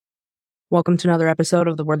Welcome to another episode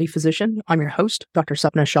of The Worthy Physician. I'm your host, Dr.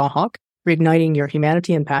 Sapna Shah-Hawk, reigniting your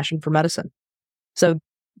humanity and passion for medicine. So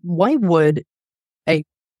why would a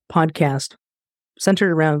podcast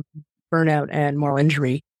centered around burnout and moral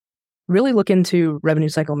injury really look into revenue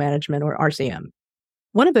cycle management, or RCM?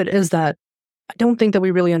 One of it is that I don't think that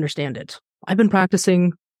we really understand it. I've been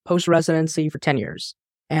practicing post-residency for 10 years.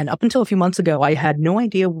 And up until a few months ago, I had no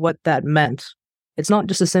idea what that meant. It's not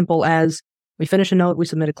just as simple as we finish a note, we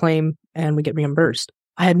submit a claim, and we get reimbursed.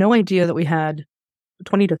 I had no idea that we had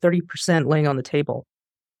 20 to 30% laying on the table.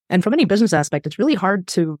 And from any business aspect, it's really hard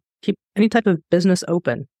to keep any type of business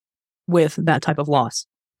open with that type of loss.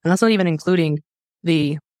 And that's not even including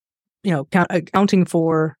the, accounting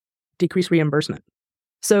for decreased reimbursement.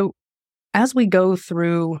 So as we go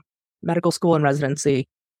through medical school and residency,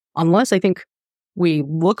 unless I think we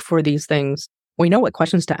look for these things, we know what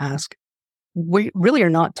questions to ask. We really are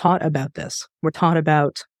not taught about this. We're taught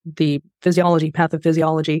about the physiology,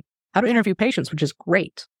 pathophysiology, how to interview patients, which is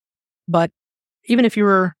great. But even if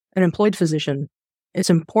you're an employed physician, it's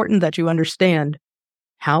important that you understand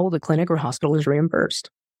how the clinic or hospital is reimbursed.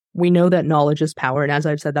 We know that knowledge is power, and as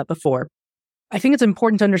I've said that before, I think it's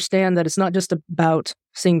important to understand that it's not just about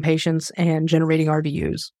seeing patients and generating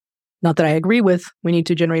RVUs. Not that I agree with we need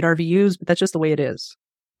to generate RVUs, but that's just the way it is.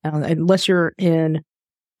 Unless you're in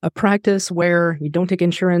a practice where you don't take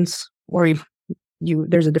insurance or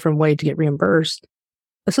there's a different way to get reimbursed.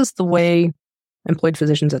 This is the way employed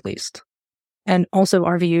physicians, at least. And also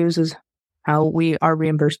RVUs is how we are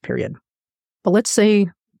reimbursed, period. But let's say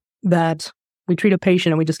that we treat a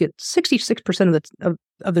patient and we just get 66%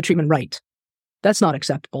 of the treatment right. That's not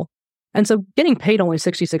acceptable. And so getting paid only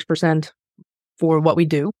 66% for what we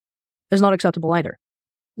do is not acceptable either.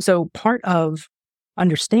 So part of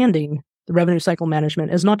understanding the revenue cycle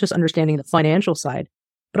management is not just understanding the financial side,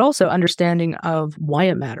 but also understanding of why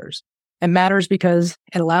it matters. It matters because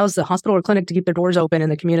it allows the hospital or clinic to keep their doors open in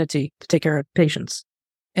the community to take care of patients.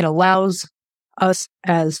 It allows us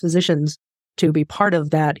as physicians to be part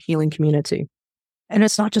of that healing community. And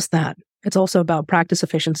it's not just that. It's also about practice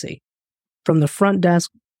efficiency from the front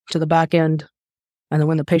desk to the back end, and then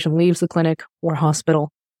when the patient leaves the clinic or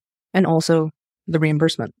hospital, and also the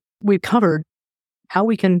reimbursement. We've covered how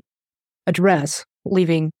we can address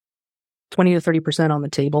leaving 20 to 30% on the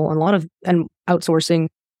table. And outsourcing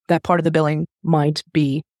that part of the billing might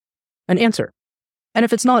be an answer. And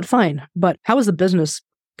if it's not, fine. But how is the business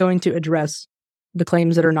going to address the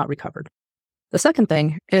claims that are not recovered? The second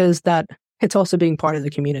thing is that it's also being part of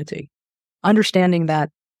the community. Understanding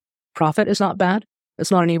that profit is not bad.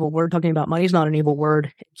 It's not an evil word. Talking about money is not an evil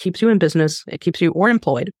word. It keeps you in business. It keeps you or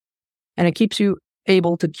employed. And it keeps you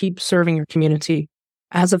able to keep serving your community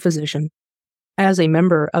as a physician, as a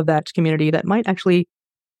member of that community that might actually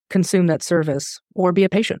consume that service or be a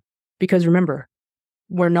patient. Because remember,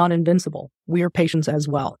 we're not invincible. We are patients as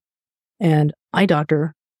well. And I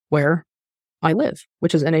doctor where I live,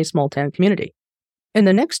 which is in a small town community. In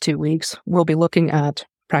the next 2 weeks, we'll be looking at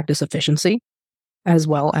practice efficiency as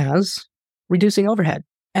well as reducing overhead.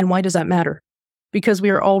 And why does that matter? Because we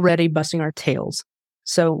are already busting our tails.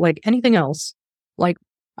 So like anything else, like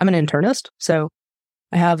I'm an internist, so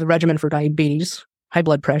I have a regimen for diabetes, high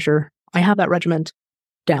blood pressure. I have that regimen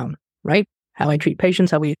down, right? How I treat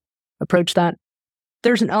patients, how we approach that.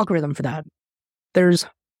 There's an algorithm for that. There's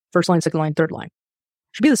first line, second line, third line. It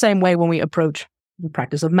should be the same way when we approach the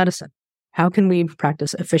practice of medicine. How can we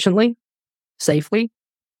practice efficiently, safely,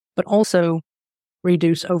 but also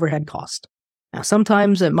reduce overhead cost? Now,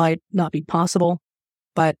 sometimes it might not be possible,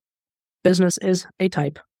 but medicine is a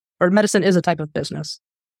type of business.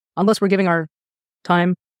 Unless we're giving our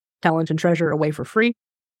time, talent, and treasure away for free.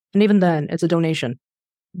 And even then, it's a donation.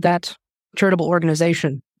 That charitable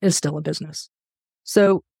organization is still a business.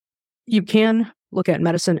 So you can look at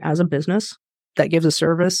medicine as a business that gives a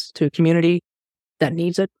service to a community that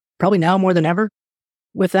needs it, probably now more than ever,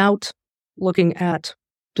 without looking at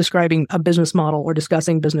describing a business model or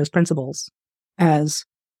discussing business principles as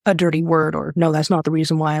a dirty word or, no, that's not the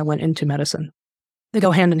reason why I went into medicine. They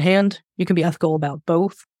go hand in hand. You can be ethical about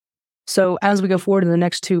both. So as we go forward in the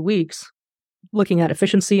next 2 weeks, looking at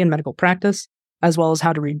efficiency in medical practice, as well as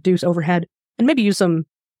how to reduce overhead, and maybe use some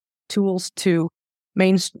tools to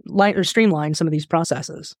streamline some of these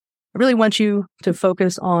processes. I really want you to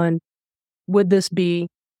focus on, would this be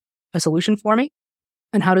a solution for me?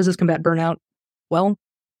 And how does this combat burnout? Well,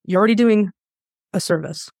 you're already doing a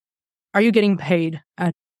service. Are you getting paid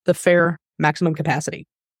at the fair maximum capacity?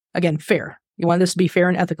 Again, fair. You want this to be fair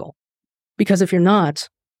and ethical. Because if you're not,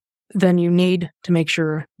 then you need to make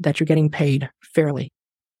sure that you're getting paid fairly.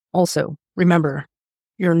 Also, remember,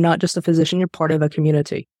 you're not just a physician, you're part of a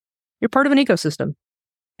community. you're part of an ecosystem.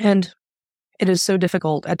 And it is so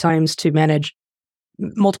difficult at times to manage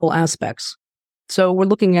multiple aspects. So we're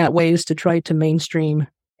looking at ways to try to mainstream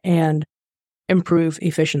and improve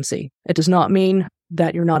efficiency. It does not mean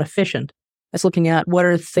that you're not efficient. It's looking at what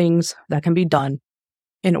are things that can be done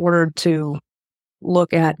in order to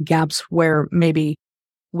look at gaps where maybe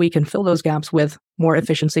we can fill those gaps with more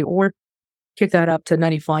efficiency or kick that up to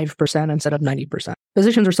 95% instead of 90%.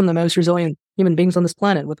 Physicians are some of the most resilient human beings on this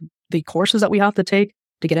planet with the courses that we have to take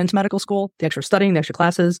to get into medical school, the extra studying, the extra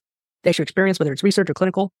classes, the extra experience, whether it's research or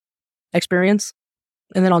clinical experience.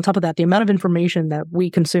 And then on top of that, the amount of information that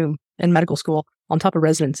we consume in medical school on top of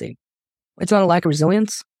residency. It's not a lack of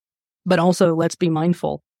resilience, but also let's be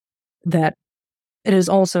mindful that it is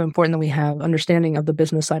also important that we have understanding of the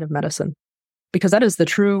business side of medicine, because that is the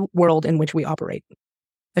true world in which we operate.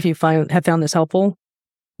 If you have found this helpful,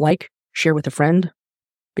 share with a friend,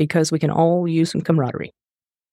 because we can all use some camaraderie.